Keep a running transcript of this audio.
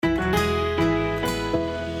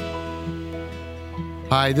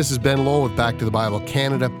Hi, this is Ben Lowell with Back to the Bible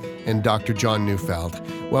Canada and Dr. John Neufeld.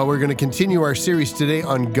 Well, we're going to continue our series today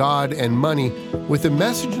on God and money with a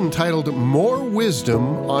message entitled More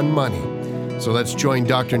Wisdom on Money. So let's join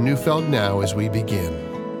Dr. Neufeld now as we begin.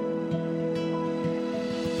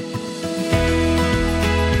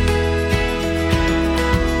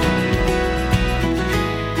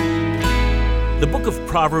 The book of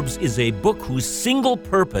Proverbs is a book whose single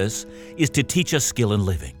purpose is to teach us skill in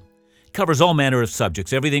living. It covers all manner of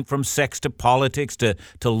subjects, everything from sex to politics to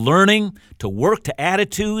learning, to work, to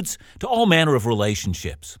attitudes, to all manner of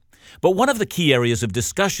relationships. But one of the key areas of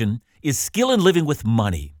discussion is skill in living with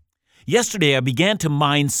money. Yesterday, I began to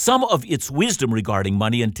mine some of its wisdom regarding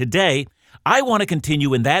money, and today, I want to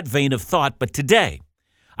continue in that vein of thought, but today,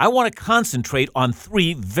 I want to concentrate on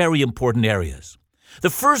three very important areas. The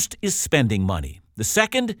first is spending money. The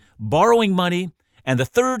second, borrowing money. And the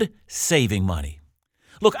third, saving money.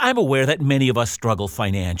 Look, I'm aware that many of us struggle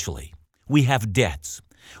financially. We have debts.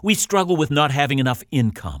 We struggle with not having enough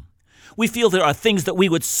income. We feel there are things that we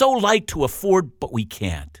would so like to afford, but we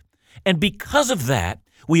can't. And because of that,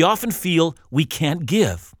 we often feel we can't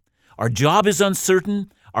give. Our job is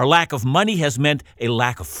uncertain. Our lack of money has meant a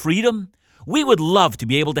lack of freedom. We would love to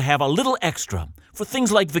be able to have a little extra for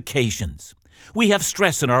things like vacations. We have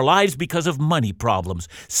stress in our lives because of money problems.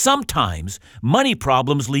 Sometimes money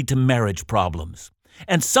problems lead to marriage problems.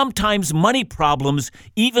 And sometimes money problems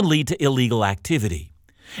even lead to illegal activity.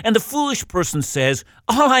 And the foolish person says,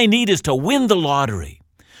 all I need is to win the lottery.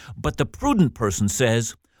 But the prudent person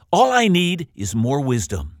says, all I need is more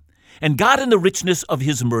wisdom. And God in the richness of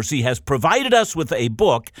His mercy has provided us with a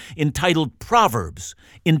book entitled Proverbs,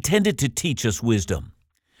 intended to teach us wisdom.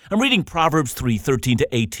 I'm reading Proverbs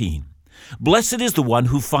 3:13-18. Blessed is the one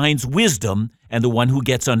who finds wisdom and the one who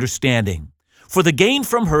gets understanding. For the gain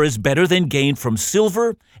from her is better than gain from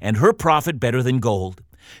silver, and her profit better than gold.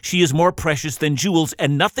 She is more precious than jewels,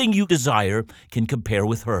 and nothing you desire can compare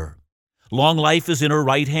with her. Long life is in her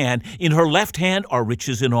right hand. In her left hand are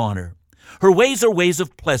riches and honor. Her ways are ways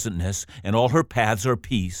of pleasantness, and all her paths are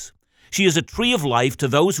peace. She is a tree of life to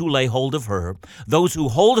those who lay hold of her. Those who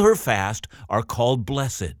hold her fast are called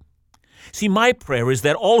blessed. See, my prayer is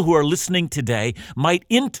that all who are listening today might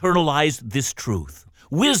internalize this truth.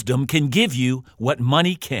 Wisdom can give you what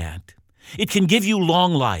money can't. It can give you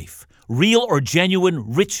long life, real or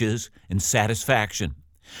genuine riches and satisfaction.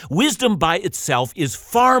 Wisdom by itself is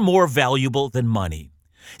far more valuable than money.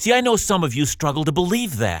 See, I know some of you struggle to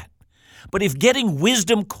believe that. But if getting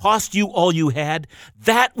wisdom cost you all you had,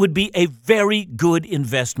 that would be a very good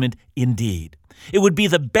investment indeed. It would be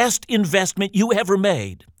the best investment you ever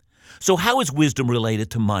made. So how is wisdom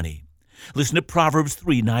related to money? Listen to Proverbs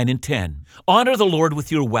 3:9-10. Honor the Lord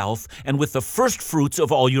with your wealth and with the first fruits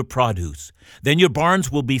of all your produce. Then your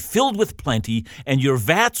barns will be filled with plenty, and your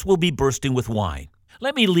vats will be bursting with wine.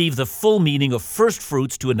 Let me leave the full meaning of first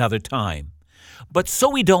fruits to another time. But so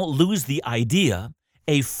we don't lose the idea,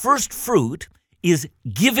 a first fruit is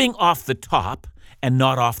giving off the top and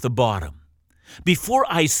not off the bottom. Before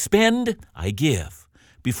I spend, I give.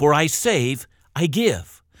 Before I save, I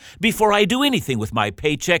give. Before I do anything with my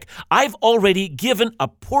paycheck, I've already given a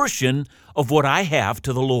portion of what I have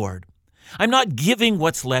to the Lord. I'm not giving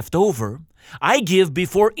what's left over. I give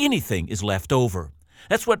before anything is left over.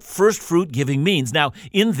 That's what first fruit giving means. Now,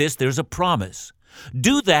 in this, there's a promise.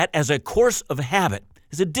 Do that as a course of habit,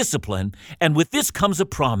 as a discipline, and with this comes a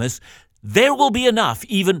promise. There will be enough,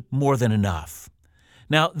 even more than enough.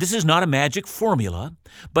 Now, this is not a magic formula,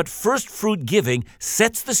 but first fruit giving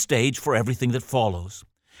sets the stage for everything that follows.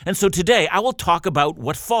 And so today, I will talk about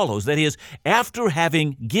what follows. That is, after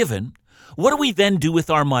having given, what do we then do with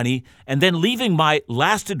our money? And then leaving my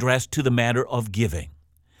last address to the matter of giving.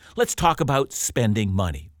 Let's talk about spending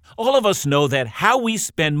money. All of us know that how we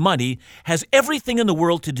spend money has everything in the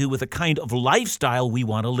world to do with the kind of lifestyle we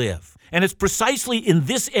want to live. And it's precisely in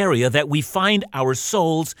this area that we find our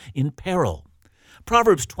souls in peril.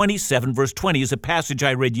 Proverbs 27, verse 20 is a passage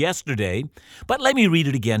I read yesterday, but let me read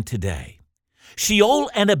it again today. Sheol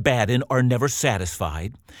and Abaddon are never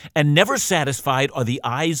satisfied, and never satisfied are the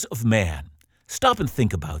eyes of man. Stop and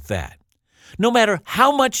think about that. No matter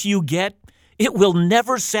how much you get, it will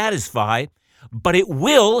never satisfy, but it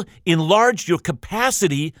will enlarge your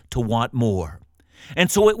capacity to want more. And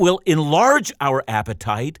so it will enlarge our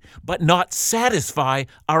appetite, but not satisfy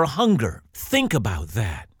our hunger. Think about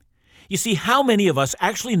that. You see, how many of us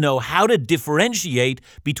actually know how to differentiate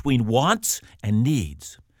between wants and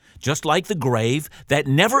needs? Just like the grave that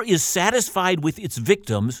never is satisfied with its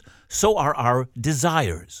victims, so are our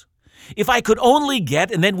desires. If I could only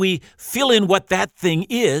get, and then we fill in what that thing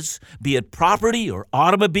is, be it property or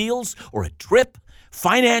automobiles or a trip,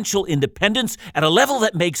 financial independence at a level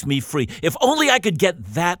that makes me free. If only I could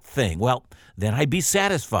get that thing, well, then I'd be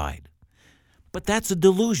satisfied. But that's a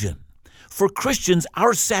delusion. For Christians,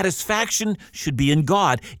 our satisfaction should be in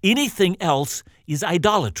God. Anything else is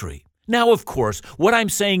idolatry. Now, of course, what I'm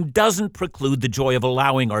saying doesn't preclude the joy of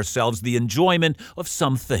allowing ourselves the enjoyment of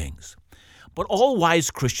some things. But all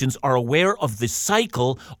wise Christians are aware of the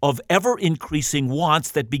cycle of ever-increasing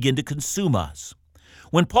wants that begin to consume us.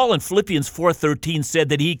 When Paul in Philippians 4:13 said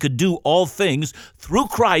that he could do all things through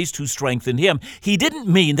Christ who strengthened him, he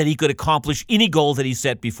didn't mean that he could accomplish any goal that he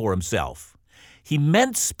set before himself. He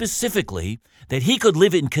meant specifically that he could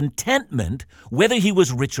live in contentment whether he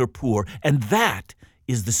was rich or poor, and that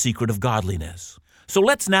is the secret of godliness. So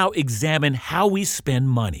let's now examine how we spend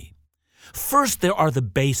money. First, there are the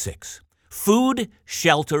basics: food,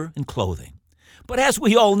 shelter, and clothing. But as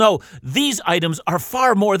we all know, these items are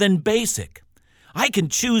far more than basic. I can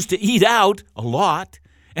choose to eat out a lot,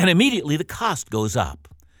 and immediately the cost goes up.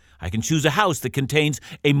 I can choose a house that contains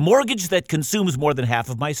a mortgage that consumes more than half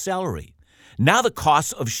of my salary. Now the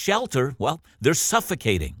costs of shelter, well, they're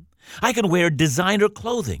suffocating. I can wear designer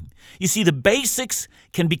clothing. You see, the basics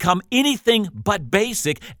can become anything but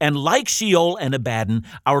basic, and like Sheol and Abaddon,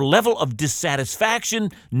 our level of dissatisfaction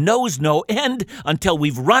knows no end until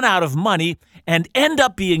we've run out of money and end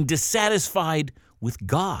up being dissatisfied with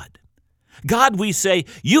God. God, we say,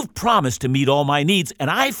 you've promised to meet all my needs, and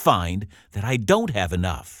I find that I don't have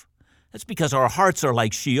enough. That's because our hearts are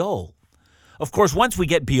like Sheol. Of course, once we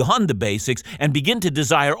get beyond the basics and begin to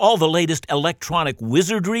desire all the latest electronic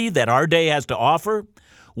wizardry that our day has to offer,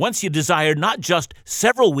 once you desire not just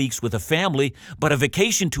several weeks with a family, but a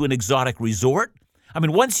vacation to an exotic resort,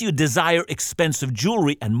 once you desire expensive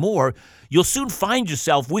jewelry and more, you'll soon find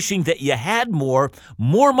yourself wishing that you had more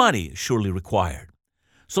money is surely required.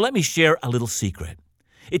 So let me share a little secret.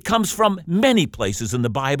 It comes from many places in the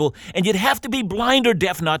Bible, and you'd have to be blind or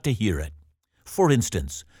deaf not to hear it. For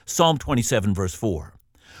instance, Psalm 27, verse 4.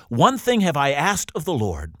 One thing have I asked of the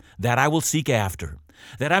Lord, that I will seek after,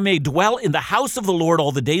 that I may dwell in the house of the Lord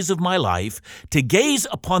all the days of my life, to gaze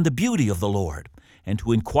upon the beauty of the Lord, and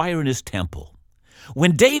to inquire in his temple.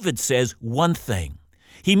 When David says one thing,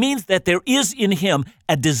 he means that there is in him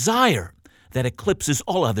a desire that eclipses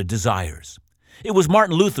all other desires. It was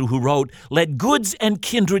Martin Luther who wrote, "Let goods and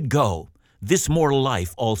kindred go, this mortal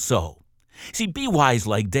life also." See, be wise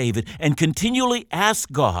like David and continually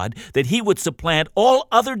ask God that he would supplant all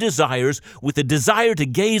other desires with the desire to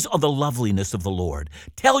gaze on the loveliness of the Lord.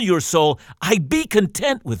 Tell your soul, I'd be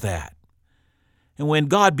content with that. And when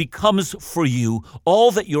God becomes for you all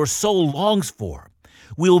that your soul longs for,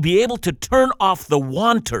 we will be able to turn off the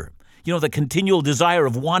wanter, the continual desire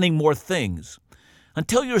of wanting more things,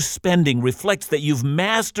 until your spending reflects that you've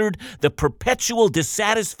mastered the perpetual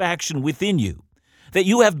dissatisfaction within you, that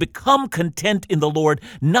you have become content in the Lord.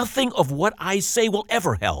 Nothing of what I say will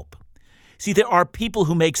ever help. See, there are people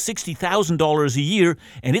who make $60,000 a year,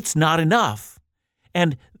 and it's not enough.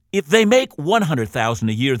 And if they make $100,000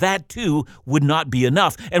 a year, that too would not be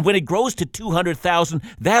enough. And when it grows to $200,000,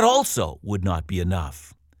 that also would not be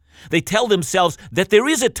enough. They tell themselves that there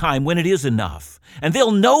is a time when it is enough, and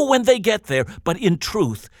they'll know when they get there, but in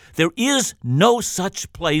truth, there is no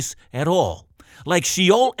such place at all. Like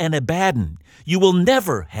Sheol and Abaddon, you will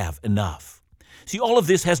never have enough. See, all of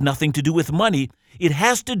this has nothing to do with money. It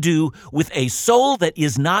has to do with a soul that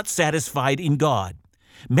is not satisfied in God.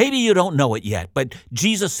 Maybe you don't know it yet, but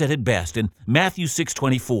Jesus said it best in Matthew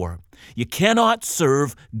 6:24. You cannot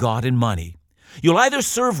serve God and money. You'll either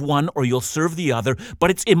serve one or you'll serve the other, but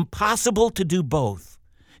it's impossible to do both.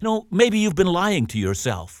 Maybe you've been lying to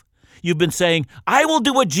yourself. You've been saying, I will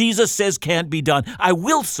do what Jesus says can't be done. I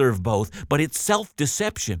will serve both, but it's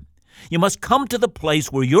self-deception. You must come to the place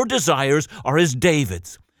where your desires are as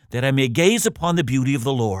David's, that I may gaze upon the beauty of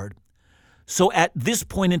the Lord. So at this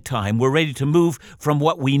point in time, we're ready to move from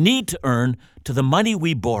what we need to earn to the money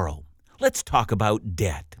we borrow. Let's talk about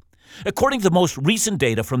debt. According to the most recent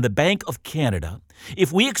data from the Bank of Canada,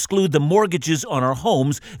 if we exclude the mortgages on our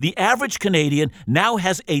homes, the average Canadian now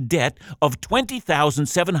has a debt of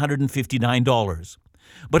 $20,759.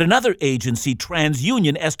 But another agency,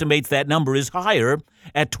 TransUnion, estimates that number is higher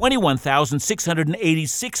at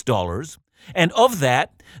 $21,686. And of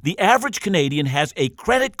that, the average Canadian has a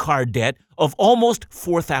credit card debt of almost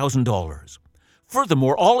 $4,000.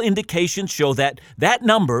 Furthermore, all indications show that that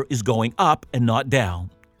number is going up and not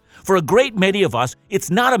down. For a great many of us,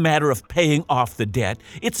 it's not a matter of paying off the debt,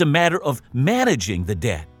 it's a matter of managing the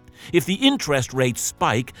debt. If the interest rates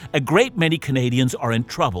spike, a great many Canadians are in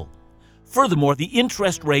trouble. Furthermore, the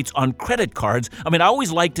interest rates on credit cards, I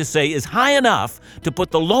always like to say, is high enough to put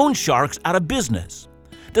the loan sharks out of business.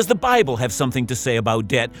 Does the Bible have something to say about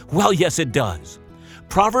debt? Well, yes, it does.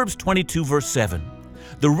 Proverbs 22, verse 7.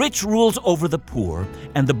 The rich rules over the poor,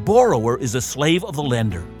 and the borrower is a slave of the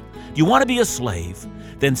lender. Do you want to be a slave?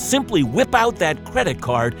 Then simply whip out that credit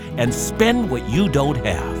card and spend what you don't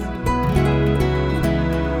have.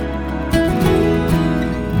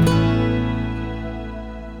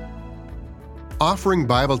 Offering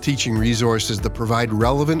Bible teaching resources that provide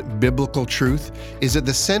relevant biblical truth is at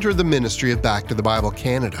the center of the ministry of Back to the Bible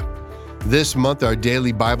Canada. This month, our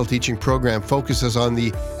daily Bible teaching program focuses on the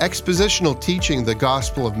expositional teaching of the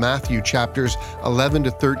Gospel of Matthew, chapters 11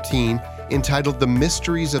 to 13, entitled The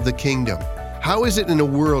Mysteries of the Kingdom. How is it in a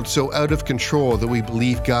world so out of control that we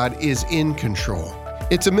believe God is in control?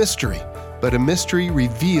 It's a mystery, but a mystery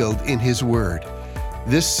revealed in His Word.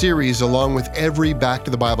 This series, along with every Back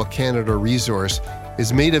to the Bible Canada resource,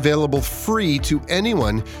 is made available free to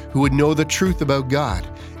anyone who would know the truth about God.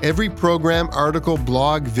 Every program, article,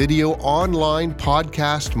 blog, video, online,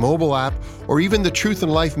 podcast, mobile app, or even the Truth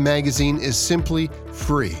and Life magazine is simply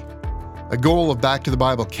free. A goal of Back to the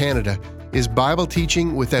Bible Canada is Bible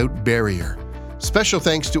teaching without barrier. Special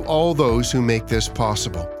thanks to all those who make this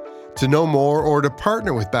possible. To know more or to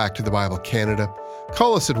partner with Back to the Bible Canada,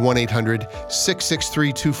 call us at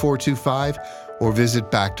 1-800-663-2425 or visit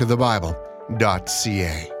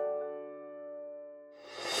backtothebible.ca.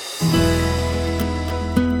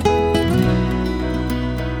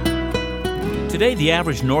 Today, the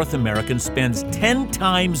average North American spends 10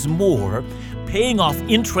 times more paying off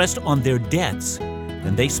interest on their debts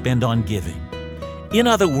than they spend on giving. In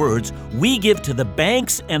other words, we give to the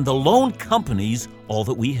banks and the loan companies all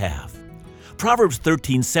that we have. Proverbs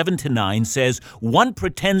 13, 7-9 says, one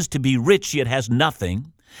pretends to be rich yet has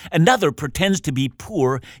nothing. Another pretends to be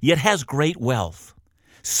poor yet has great wealth.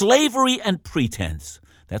 Slavery and pretense.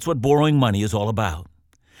 That's what borrowing money is all about.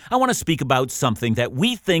 I want to speak about something that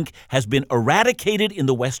we think has been eradicated in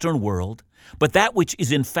the Western world, but that which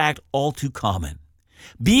is in fact all too common.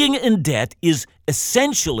 Being in debt is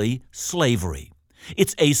essentially slavery.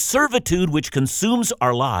 It's a servitude which consumes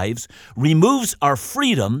our lives, removes our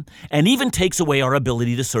freedom, and even takes away our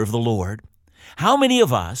ability to serve the Lord. How many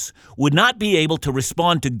of us would not be able to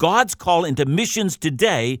respond to God's call into missions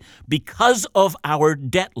today because of our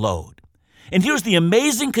debt load? And here's the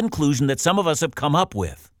amazing conclusion that some of us have come up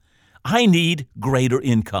with. I need greater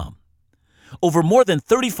income. Over more than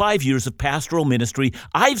 35 years of pastoral ministry,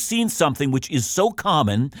 I've seen something which is so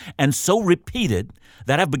common and so repeated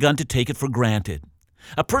that I've begun to take it for granted.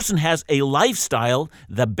 A person has a lifestyle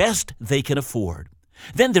the best they can afford.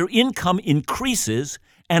 Then their income increases,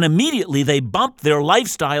 and immediately they bump their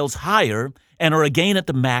lifestyles higher and are again at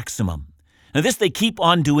the maximum. Now this they keep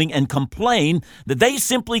on doing and complain that they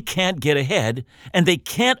simply can't get ahead and they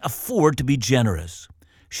can't afford to be generous.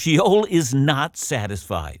 Sheol is not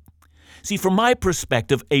satisfied. See, from my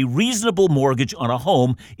perspective, a reasonable mortgage on a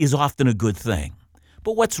home is often a good thing.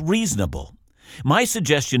 But what's reasonable? My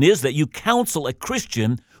suggestion is that you counsel a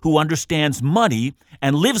Christian who understands money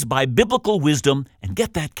and lives by biblical wisdom and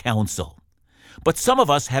get that counsel. But some of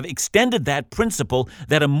us have extended that principle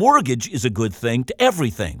that a mortgage is a good thing to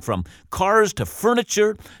everything, from cars to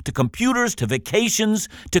furniture, to computers, to vacations,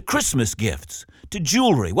 to Christmas gifts, to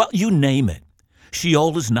jewelry, well, you name it.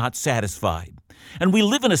 Sheol is not satisfied. And we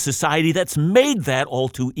live in a society that's made that all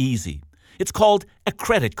too easy. It's called a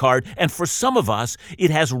credit card, and for some of us, it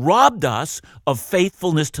has robbed us of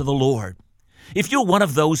faithfulness to the Lord. If you're one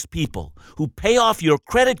of those people who pay off your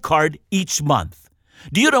credit card each month,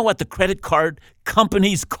 do you know what the credit card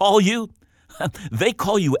companies call you? They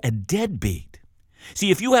call you a deadbeat. See,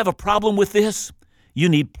 if you have a problem with this, you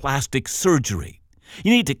need plastic surgery.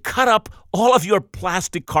 You need to cut up all of your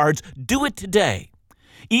plastic cards. Do it today.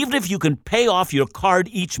 Even if you can pay off your card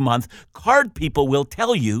each month, card people will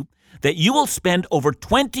tell you that you will spend over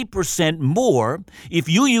 20% more if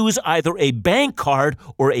you use either a bank card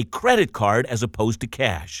or a credit card as opposed to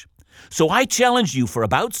cash. So I challenge you for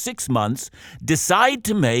about 6 months, decide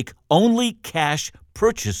to make only cash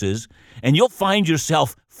purchases, and you'll find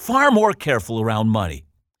yourself far more careful around money.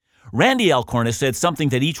 Randy Alcorn has said something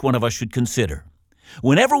that each one of us should consider.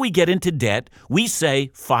 Whenever we get into debt, we say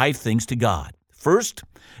 5 things to God. First,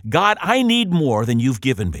 God, I need more than you've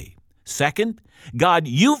given me. Second, God,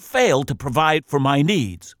 you failed to provide for my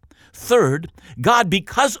needs. Third, God,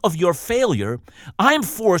 because of your failure, I'm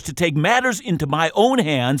forced to take matters into my own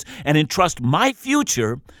hands and entrust my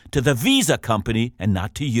future to the Visa company and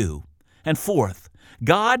not to you. And fourth,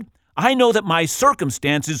 God, I know that my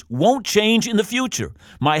circumstances won't change in the future.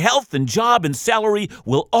 My health and job and salary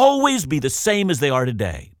will always be the same as they are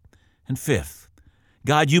today. And fifth,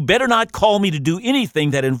 God, you better not call me to do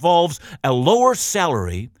anything that involves a lower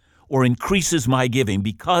salary or increases my giving,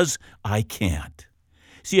 because I can't.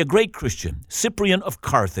 See, a great Christian, Cyprian of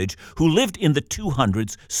Carthage, who lived in the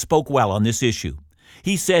 200s, spoke well on this issue.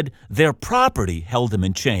 He said their property held them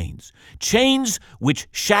in chains, chains which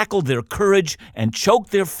shackled their courage and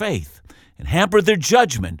choked their faith and hampered their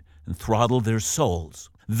judgment and throttled their souls.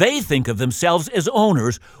 They think of themselves as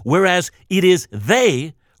owners, whereas it is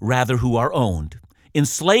they rather who are owned.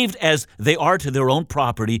 Enslaved as they are to their own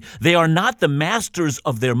property, they are not the masters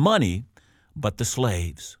of their money, but the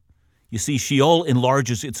slaves. You see, Sheol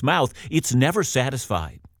enlarges its mouth. It's never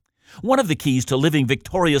satisfied. One of the keys to living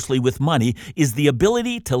victoriously with money is the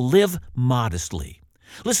ability to live modestly.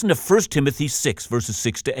 Listen to 1 Timothy 6, verses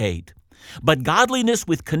 6 to 8. But godliness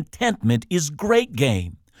with contentment is great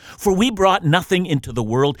gain. For we brought nothing into the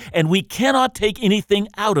world, and we cannot take anything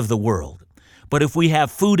out of the world. But if we have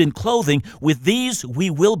food and clothing, with these we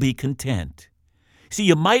will be content. See,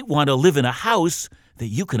 you might want to live in a house that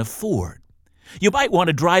you can afford. You might want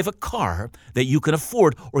to drive a car that you can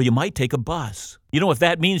afford, or you might take a bus. You know, if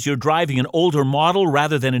that means you're driving an older model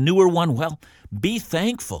rather than a newer one, well, be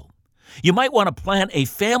thankful. You might want to plan a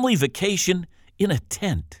family vacation in a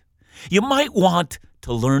tent. You might want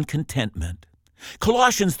to learn contentment.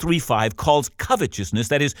 Colossians 3:5 calls covetousness,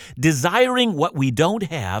 that is, desiring what we don't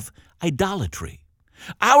have, idolatry.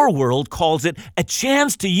 Our world calls it a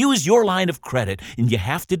chance to use your line of credit, and you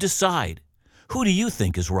have to decide. Who do you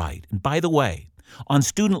think is right? And by the way, on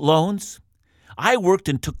student loans, I worked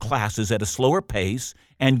and took classes at a slower pace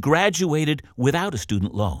and graduated without a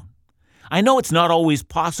student loan. I know it's not always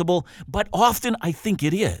possible, but often I think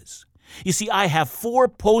it is. You see, I have 4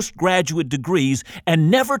 postgraduate degrees and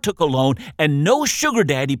never took a loan, and no sugar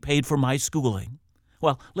daddy paid for my schooling.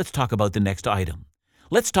 Well, let's talk about the next item.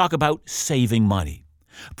 Let's talk about saving money.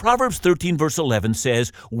 Proverbs 13, verse 11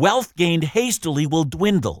 says, "Wealth gained hastily will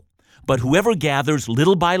dwindle, but whoever gathers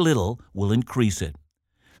little by little will increase it."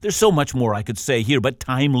 There's so much more I could say here, but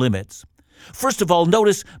time limits. First of all,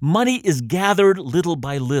 notice money is gathered little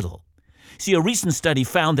by little. See, a recent study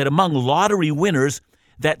found that among lottery winners,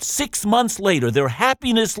 that 6 months later, their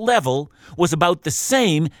happiness level was about the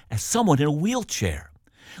same as someone in a wheelchair.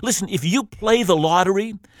 Listen, if you play the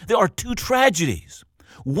lottery, there are 2 tragedies.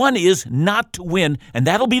 One is not to win, and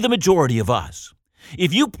that'll be the majority of us.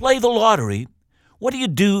 If you play the lottery, what do you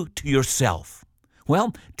do to yourself?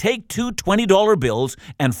 Well, take 2 $20 bills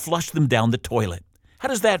and flush them down the toilet. How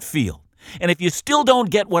does that feel? And if you still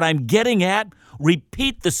don't get what I'm getting at,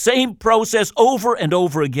 repeat the same process over and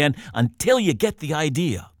over again until you get the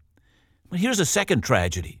idea. But here's a second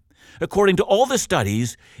tragedy. According to all the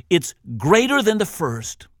studies, it's greater than the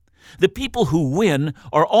first. The people who win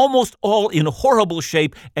are almost all in horrible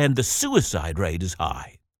shape, and the suicide rate is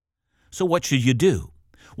high. So what should you do?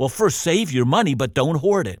 Well, first, save your money, but don't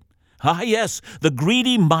hoard it. Ah, yes, the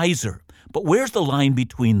greedy miser. But where's the line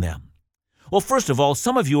between them? Well, first of all,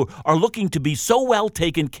 some of you are looking to be so well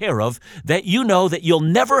taken care of that you know that you'll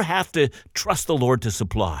never have to trust the Lord to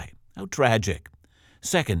supply. How tragic.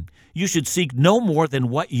 Second, you should seek no more than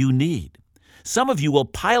what you need. Some of you will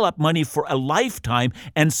pile up money for a lifetime,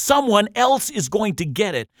 and someone else is going to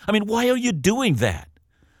get it. I mean, why are you doing that?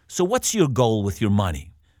 So what's your goal with your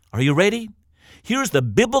money? Are you ready? Here's the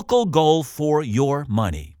biblical goal for your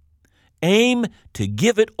money. Aim to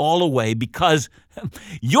give it all away, because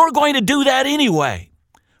you're going to do that anyway.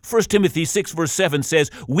 1 Timothy 6, verse 7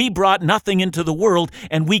 says, "We brought nothing into the world,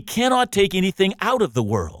 and we cannot take anything out of the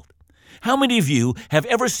world." How many of you have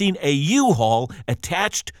ever seen a U-Haul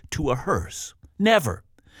attached to a hearse? Never.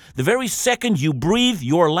 The very second you breathe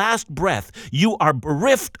your last breath, you are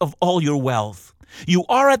bereft of all your wealth. You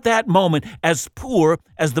are at that moment as poor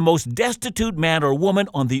as the most destitute man or woman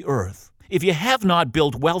on the earth. If you have not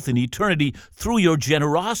built wealth in eternity through your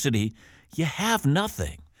generosity, you have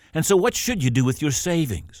nothing. And so what should you do with your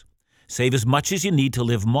savings? Save as much as you need to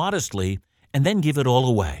live modestly, and then give it all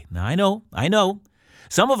away. Now, I know.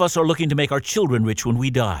 Some of us are looking to make our children rich when we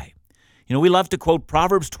die. You know, we love to quote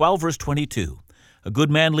Proverbs 12, verse 22. "A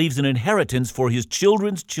good man leaves an inheritance for his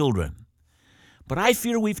children's children." But I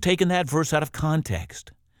fear we've taken that verse out of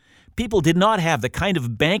context. People did not have the kind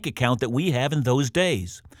of bank account that we have in those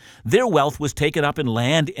days. Their wealth was taken up in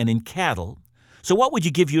land and in cattle. So what would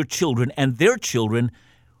you give your children and their children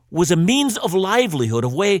was a means of livelihood, a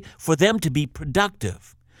way for them to be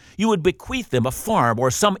productive. You would bequeath them a farm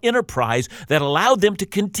or some enterprise that allowed them to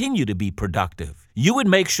continue to be productive. You would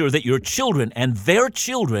make sure that your children and their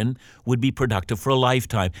children would be productive for a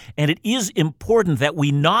lifetime. And it is important that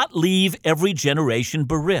we not leave every generation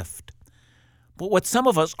bereft. But what some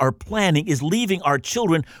of us are planning is leaving our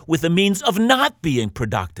children with the means of not being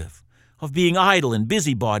productive, of being idle and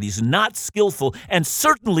busybodies, not skillful, and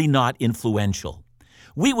certainly not influential.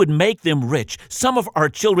 We would make them rich. Some of our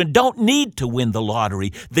children don't need to win the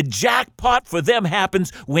lottery. The jackpot for them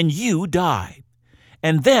happens when you die.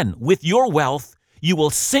 And then, with your wealth, you will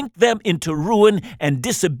sink them into ruin and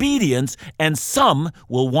disobedience, and some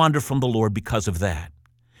will wander from the Lord because of that.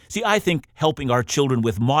 See, I think helping our children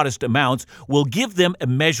with modest amounts will give them a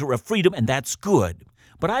measure of freedom, and that's good.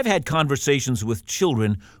 But I've had conversations with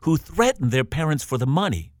children who threaten their parents for the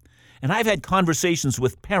money. And I've had conversations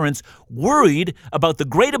with parents worried about the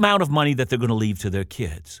great amount of money that they're going to leave to their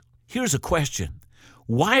kids. Here's a question.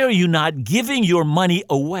 Why are you not giving your money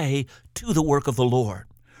away to the work of the Lord?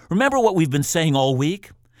 Remember what we've been saying all week?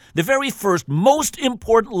 The very first, most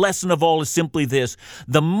important lesson of all is simply this: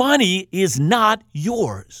 the money is not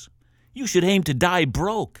yours. You should aim to die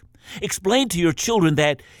broke. Explain to your children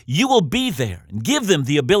that you will be there and give them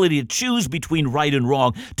the ability to choose between right and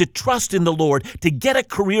wrong, to trust in the Lord, to get a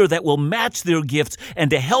career that will match their gifts,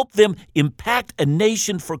 and to help them impact a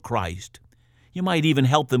nation for Christ. You might even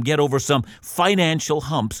help them get over some financial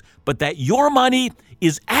humps, but that your money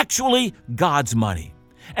is actually God's money.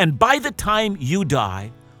 And by the time you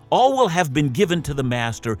die, all will have been given to the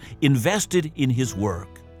Master, invested in His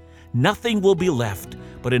work. Nothing will be left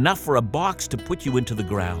but enough for a box to put you into the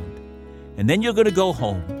ground. And then you're going to go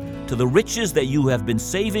home to the riches that you have been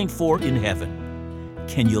saving for in heaven.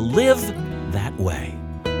 Can you live that way?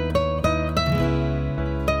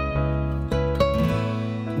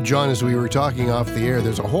 John, as we were talking off the air,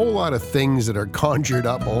 there's a whole lot of things that are conjured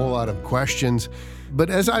up, a whole lot of questions. But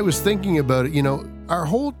as I was thinking about it, our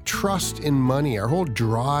whole trust in money, our whole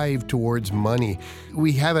drive towards money,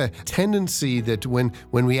 we have a tendency that when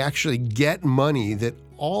we actually get money, that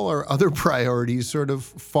all our other priorities sort of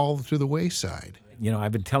fall to the wayside.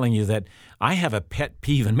 I've been telling you that I have a pet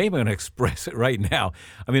peeve, and maybe I'm going to express it right now.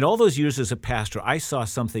 All those years as a pastor, I saw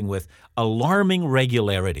something with alarming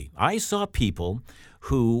regularity. I saw people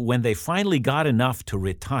who, when they finally got enough to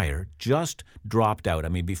retire, just dropped out.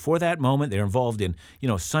 Before that moment, they're involved in,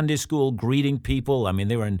 Sunday school, greeting people.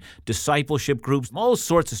 They were in discipleship groups, all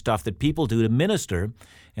sorts of stuff that people do to minister.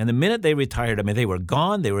 And the minute they retired, they were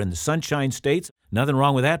gone. They were in the Sunshine States. Nothing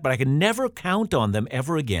wrong with that, but I could never count on them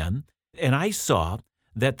ever again. And I saw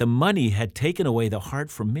that the money had taken away the heart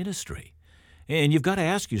from ministry. And you've got to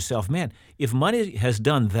ask yourself, man, if money has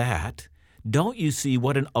done that, don't you see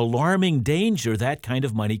what an alarming danger that kind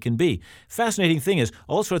of money can be? Fascinating thing is,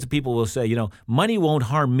 all sorts of people will say, money won't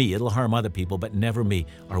harm me, it'll harm other people, but never me.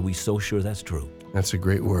 Are we so sure that's true? That's a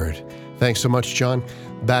great word. Thanks so much, John.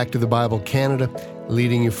 Back to the Bible Canada,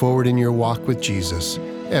 leading you forward in your walk with Jesus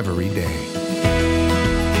every day.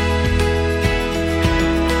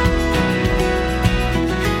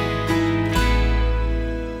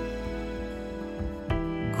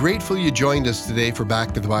 Grateful you joined us today for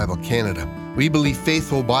Back to the Bible Canada. We believe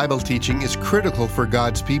faithful Bible teaching is critical for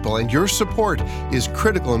God's people, and your support is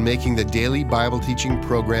critical in making the daily Bible teaching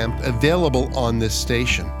program available on this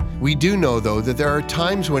station. We do know, though, that there are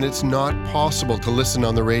times when it's not possible to listen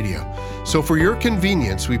on the radio. So for your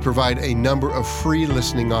convenience, we provide a number of free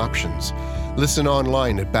listening options. Listen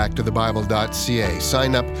online at backtothebible.ca.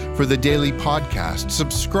 Sign up for the daily podcast,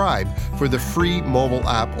 subscribe for the free mobile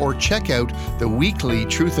app, or check out the weekly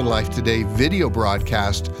Truth in Life Today video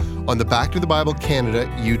broadcast on the Back to the Bible Canada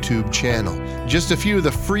YouTube channel. Just a few of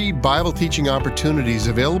the free Bible teaching opportunities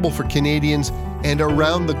available for Canadians and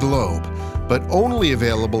around the globe, but only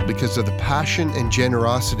available because of the passion and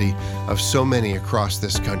generosity of so many across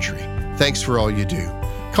this country. Thanks for all you do.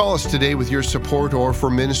 Call us today with your support or for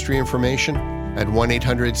ministry information at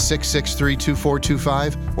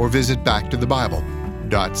 1-800-663-2425 or visit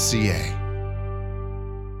backtothebible.ca.